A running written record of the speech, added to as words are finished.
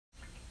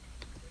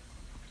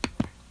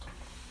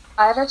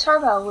Ida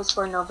Tarbell was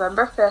born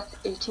November 5,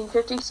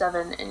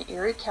 1857 in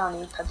Erie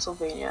County,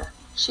 Pennsylvania.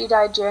 She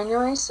died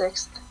January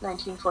 6,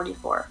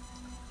 1944.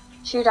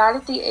 She died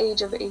at the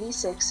age of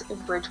 86 in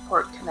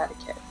Bridgeport,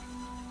 Connecticut.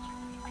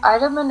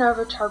 Ida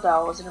Minerva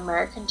Tarbell was an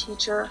American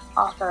teacher,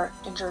 author,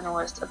 and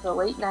journalist of the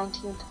late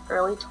 19th,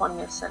 early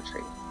 20th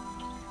century.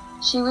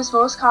 She was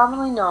most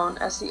commonly known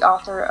as the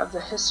author of The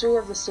History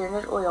of the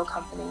Standard Oil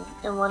Company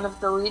and one of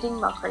the leading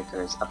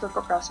muckrakers of the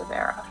Progressive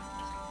era.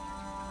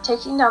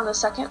 Taking down the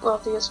second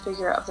wealthiest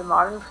figure of the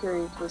modern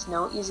period was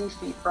no easy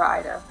feat for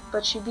Ida,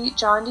 but she beat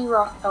John D.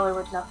 Rockefeller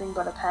with nothing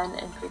but a pen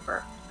and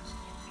paper.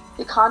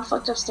 The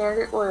conflict of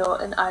Standard Oil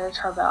and Ida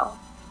Tarbell.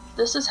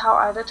 This is how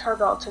Ida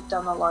Tarbell took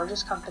down the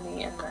largest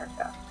company in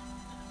America.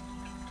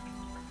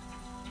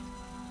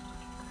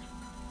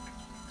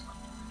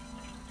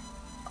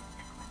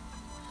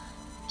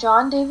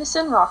 John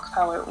Davison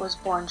Rockefeller was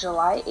born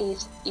July 8,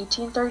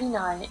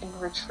 1839 in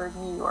Richford,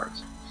 New York.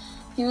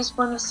 He was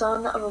born the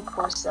son of a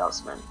poor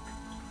salesman.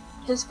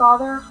 His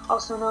father,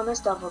 also known as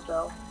Devil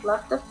Bill,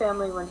 left the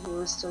family when he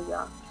was still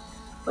young,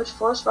 which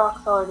forced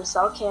Rockefeller to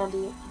sell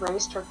candy,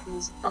 raise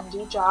turkeys, and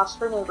do jobs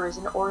for neighbors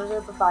in order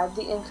to provide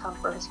the income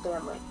for his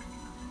family.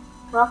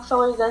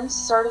 Rockefeller then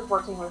started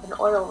working with an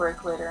oil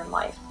rig later in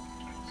life.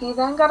 He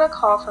then got a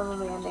call from a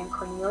man named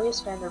Cornelius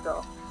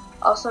Vanderbilt,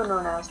 also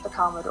known as the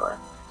Commodore.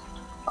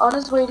 On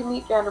his way to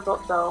meet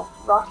Vanderbilt, though,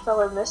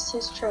 Rockefeller missed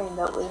his train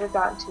that later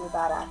got into a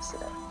bad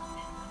accident.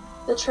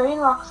 The train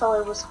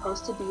Rockefeller was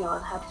supposed to be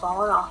on had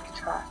fallen off the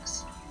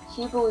tracks.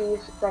 He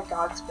believed that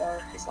God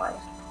spared his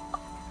life.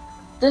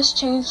 This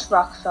changed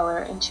Rockefeller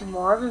into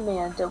more of a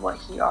man than what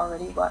he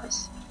already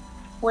was.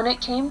 When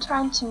it came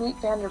time to meet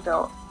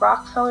Vanderbilt,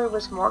 Rockefeller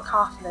was more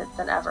confident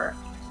than ever.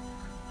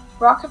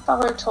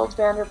 Rockefeller told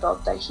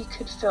Vanderbilt that he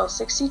could fill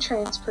 60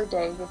 trains per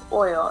day with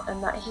oil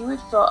and that he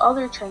would fill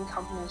other train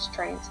companies'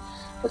 trains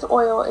with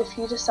oil if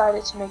he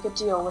decided to make a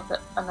deal with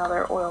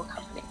another oil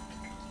company.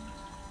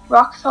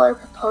 Rockefeller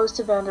proposed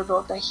to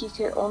Vanderbilt that he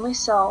could only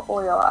sell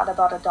oil at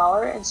about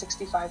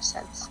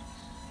 $1.65,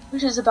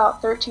 which is about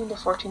 $13 to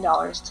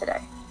 $14 today.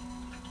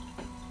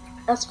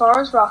 As far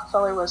as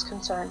Rockefeller was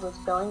concerned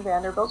with filling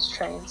Vanderbilt's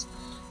trains,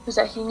 was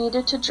that he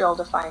needed to drill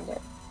to find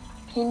it.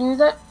 He knew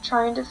that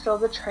trying to fill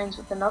the trains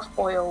with enough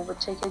oil would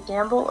take a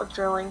gamble of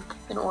drilling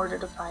in order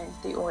to find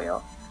the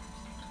oil.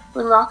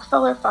 When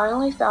Rockefeller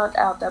finally found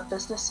out that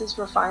businesses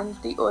refined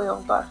the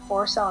oil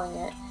before selling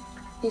it,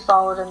 he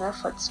followed in their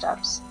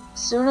footsteps.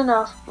 Soon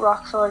enough,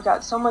 Rockefeller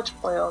got so much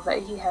oil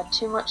that he had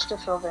too much to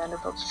fill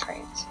Vanderbilt's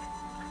trains.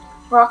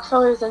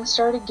 Rockefeller then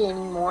started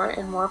gaining more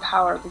and more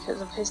power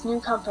because of his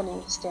new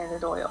company,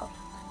 Standard Oil.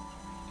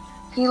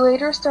 He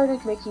later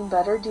started making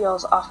better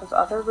deals off of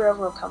other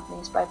railroad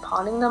companies by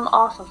pawning them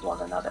off of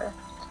one another.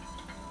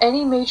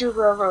 Any major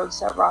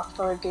railroads that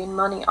Rockefeller gained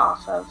money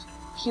off of,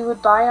 he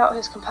would buy out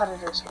his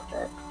competitors with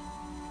it.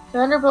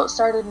 Vanderbilt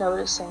started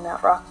noticing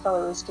that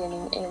Rockefeller was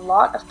gaining a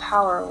lot of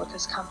power with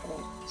his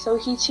company, so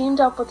he teamed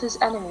up with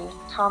his enemy,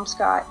 Tom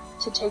Scott,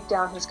 to take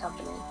down his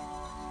company.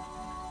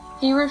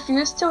 He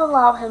refused to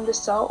allow him to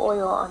sell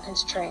oil on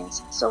his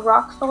trains, so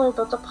Rockefeller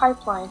built a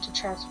pipeline to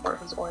transport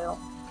his oil.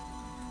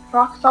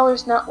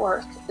 Rockefeller's net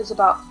worth is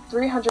about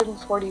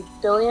 $340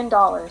 billion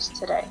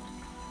today.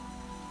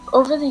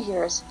 Over the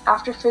years,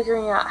 after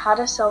figuring out how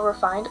to sell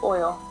refined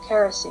oil,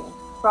 kerosene,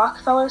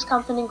 Rockefeller's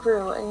company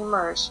grew and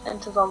emerged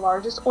into the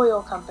largest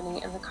oil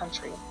company in the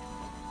country.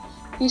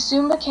 He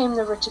soon became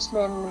the richest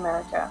man in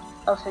America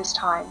of his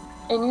time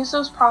and used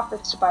those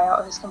profits to buy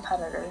out his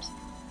competitors.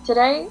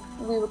 Today,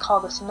 we would call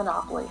this a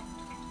monopoly.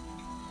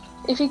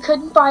 If he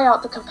couldn't buy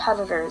out the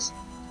competitors,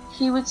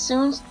 he would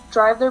soon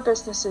drive their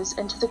businesses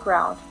into the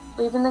ground,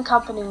 leaving the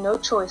company no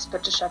choice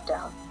but to shut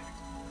down.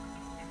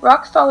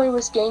 Rockefeller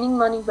was gaining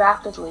money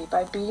rapidly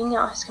by beating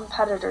out his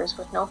competitors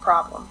with no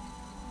problem.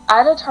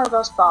 Ida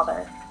Tarbell's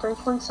father,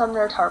 Franklin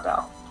Sumner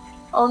Tarbell,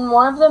 owned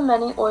one of the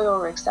many oil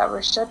rigs that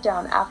were shut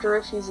down after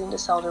refusing to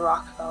sell to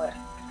Rockefeller.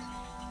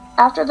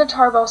 After the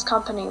Tarbell's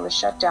company was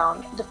shut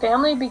down, the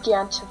family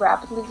began to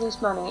rapidly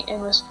lose money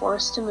and was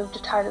forced to move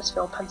to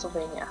Titusville,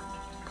 Pennsylvania.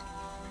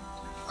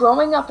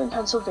 Growing up in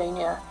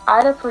Pennsylvania,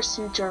 Ida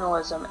pursued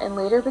journalism and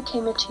later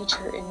became a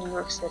teacher in New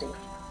York City.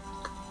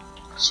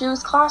 She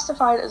was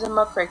classified as a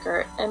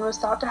muckraker and was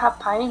thought to have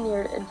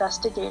pioneered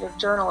investigative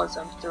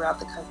journalism throughout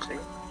the country.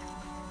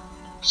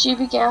 She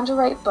began to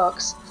write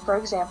books, for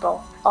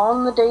example, All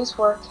in the Day's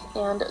Work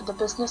and The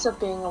Business of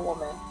Being a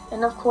Woman,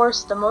 and of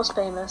course the most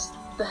famous,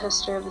 The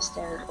History of the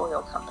Standard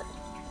Oil Company.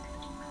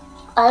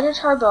 Ida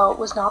Tarbell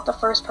was not the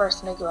first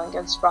person to go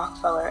against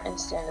Rockefeller and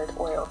Standard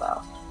Oil,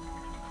 though.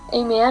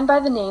 A man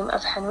by the name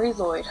of Henry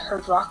Lloyd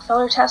heard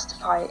Rockefeller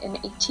testify in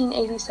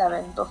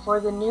 1887 before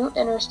the new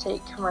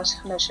Interstate Commerce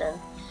Commission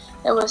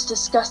and was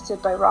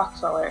disgusted by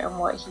Rockefeller and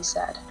what he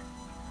said.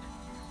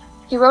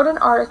 He wrote an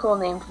article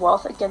named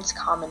Wealth Against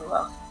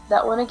Commonwealth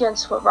that went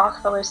against what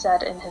Rockefeller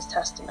said in his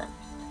testament.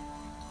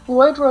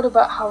 Lloyd wrote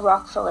about how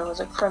Rockefeller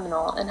was a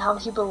criminal and how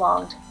he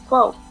belonged,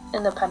 quote,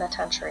 in the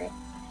penitentiary.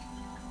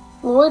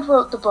 Lloyd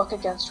wrote the book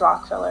against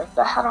Rockefeller,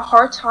 but had a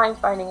hard time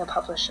finding a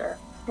publisher.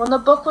 When the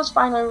book was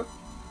finally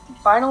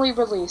finally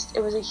released,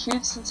 it was a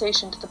huge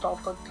sensation to the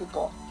public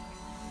people.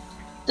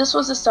 This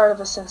was the start of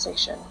a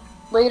sensation.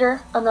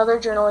 Later, another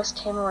journalist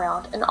came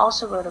around and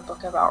also wrote a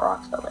book about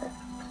Rockefeller.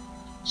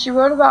 She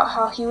wrote about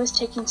how he was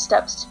taking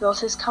steps to build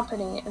his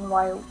company and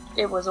why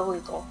it was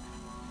illegal.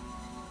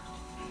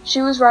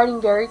 She was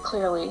writing very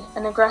clearly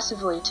and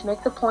aggressively to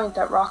make the point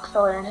that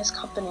Rockefeller and his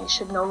company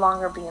should no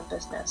longer be in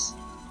business.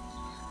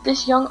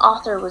 This young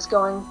author was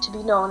going to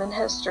be known in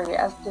history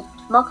as the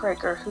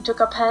muckraker who took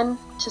a pen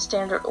to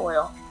Standard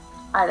Oil,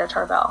 Ida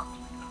Tarbell.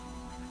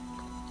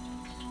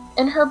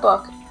 In her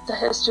book, The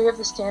History of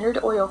the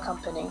Standard Oil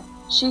Company,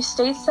 she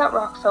states that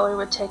Rockefeller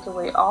would take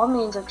away all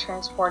means of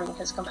transporting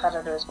his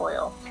competitors'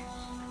 oil,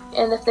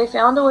 and if they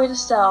found a way to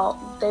sell,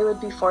 they would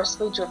be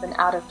forcibly driven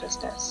out of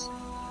business.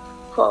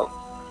 Quote,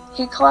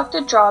 he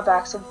collected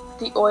drawbacks of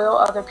the oil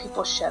other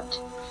people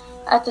shipped.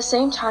 At the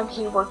same time,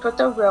 he worked with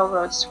the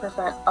railroads to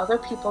prevent other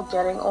people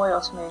getting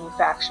oil to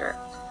manufacture.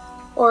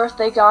 Or if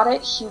they got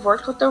it, he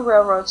worked with the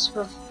railroads to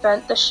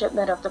prevent the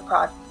shipment of the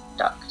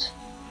product.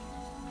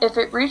 If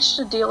it reached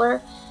a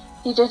dealer,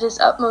 he did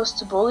his utmost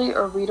to bully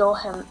or wheedle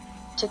him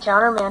to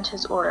countermand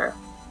his order.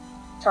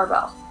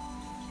 Tarbell.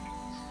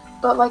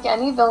 But like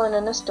any villain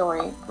in a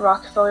story,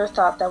 Rockefeller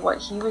thought that what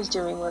he was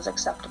doing was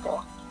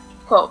acceptable.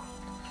 Quote,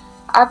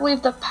 I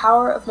believe the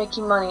power of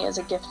making money is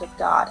a gift of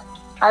God.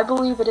 I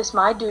believe it is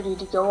my duty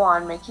to go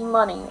on making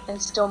money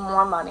and still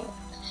more money,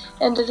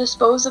 and to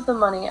dispose of the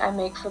money I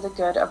make for the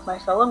good of my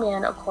fellow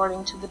man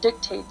according to the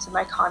dictates of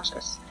my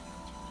conscience.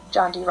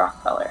 John D.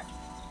 Rockefeller.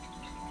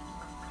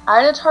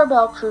 Ida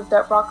Tarbell proved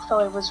that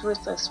Rockefeller was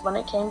ruthless when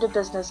it came to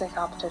business and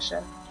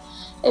competition.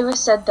 It was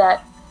said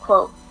that,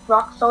 quote,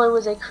 Rockefeller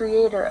was a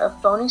creator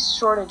of phony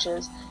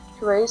shortages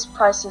to raise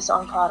prices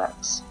on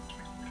products.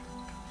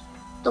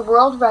 The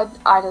world read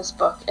Ida's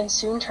book and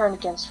soon turned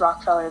against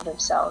Rockefeller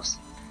themselves.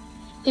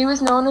 He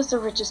was known as the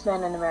richest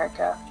man in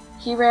America.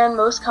 He ran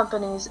most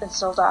companies and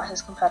sold out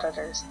his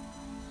competitors.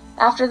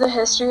 After the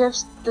history of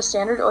the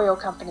Standard Oil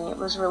Company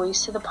was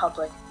released to the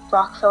public,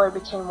 Rockefeller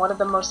became one of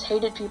the most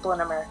hated people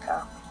in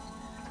America.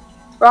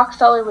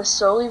 Rockefeller was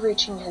slowly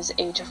reaching his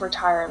age of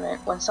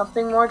retirement when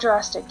something more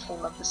drastic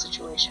came of the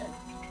situation.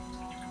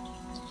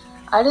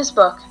 Ida's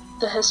book,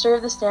 The History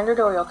of the Standard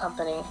Oil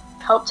Company,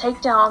 helped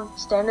take down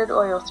Standard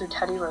Oil through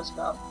Teddy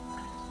Roosevelt.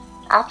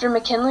 After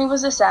McKinley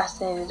was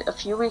assassinated a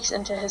few weeks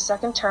into his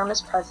second term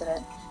as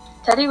president,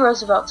 Teddy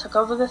Roosevelt took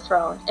over the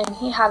throne, and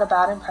he had a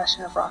bad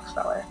impression of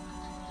Rockefeller.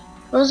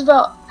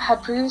 Roosevelt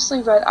had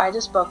previously read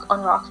Ida's book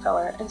on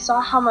Rockefeller and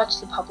saw how much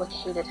the public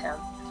hated him.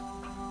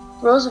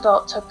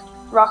 Roosevelt took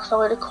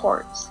Rockefeller to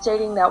court,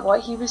 stating that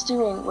what he was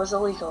doing was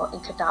illegal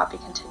and could not be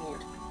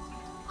continued.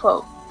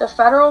 Quote, the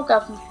federal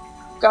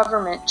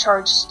government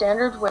charged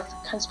Standard with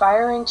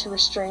conspiring to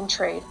restrain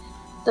trade,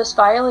 thus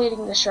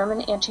violating the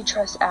Sherman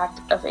Antitrust Act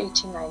of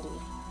 1890.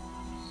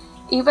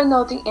 Even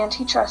though the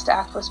Antitrust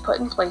Act was put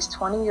in place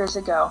 20 years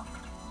ago,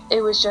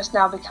 it was just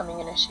now becoming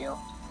an issue.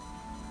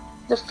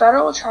 The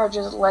federal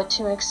charges led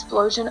to an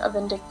explosion of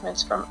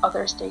indictments from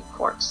other state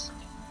courts.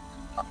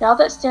 Now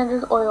that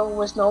Standard Oil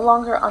was no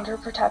longer under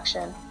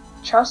protection,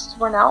 trusts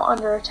were now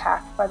under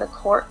attack by the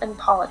court and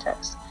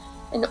politics,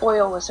 and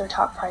oil was their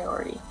top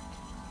priority.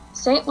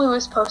 St.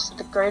 Louis posed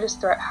the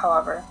greatest threat,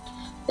 however.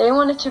 They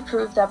wanted to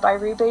prove that by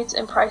rebates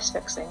and price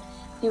fixing,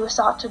 he was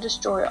sought to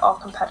destroy all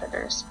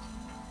competitors.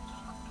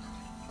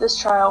 This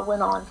trial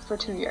went on for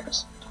 2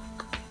 years.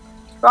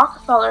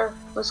 Rockefeller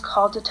was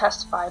called to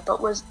testify,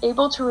 but was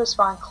able to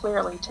respond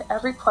clearly to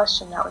every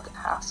question that was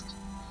asked.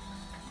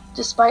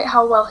 Despite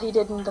how well he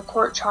did in the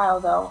court trial,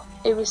 though,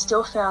 it was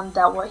still found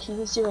that what he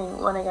was doing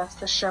went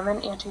against the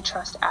Sherman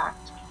Antitrust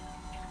Act.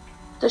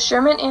 The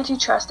Sherman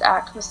Antitrust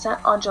Act was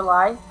sent on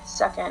July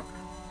 2,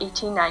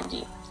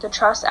 1890. The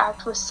Trust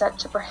Act was set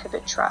to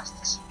prohibit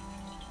trusts.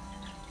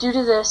 Due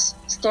to this,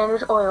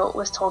 Standard Oil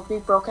was told to be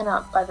broken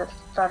up by the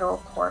federal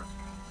court.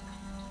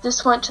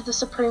 This went to the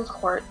Supreme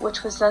Court,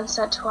 which was then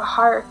sent to a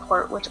higher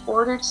court which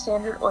ordered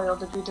Standard Oil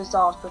to be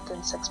dissolved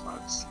within 6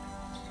 months.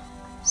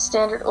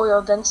 Standard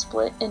Oil then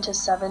split into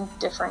 7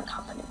 different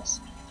companies.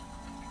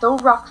 Though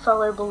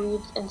Rockefeller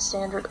believed in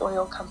Standard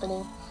Oil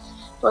Company,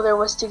 whether it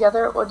was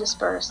together or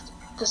dispersed,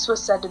 this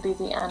was said to be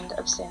the end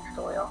of Standard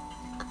Oil.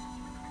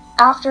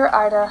 After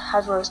Ida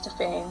had rose to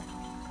fame,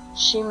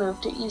 she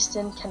moved to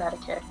Easton,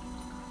 Connecticut.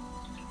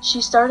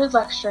 She started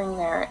lecturing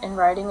there and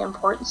writing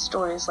important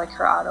stories like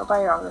her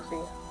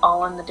autobiography,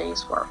 All in the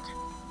Day's Work.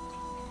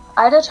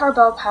 Ida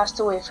Tarbell passed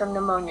away from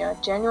pneumonia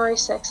January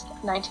 6,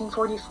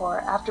 1944,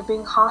 after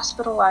being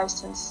hospitalized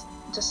since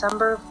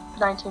December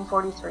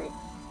 1943.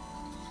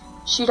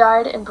 She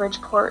died in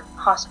Bridgeport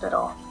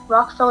Hospital.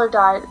 Rockefeller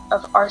died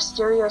of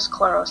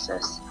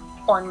arteriosclerosis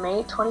on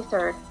May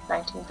 23,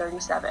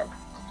 1937.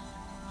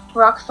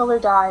 Rockefeller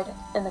died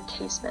in the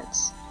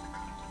casements.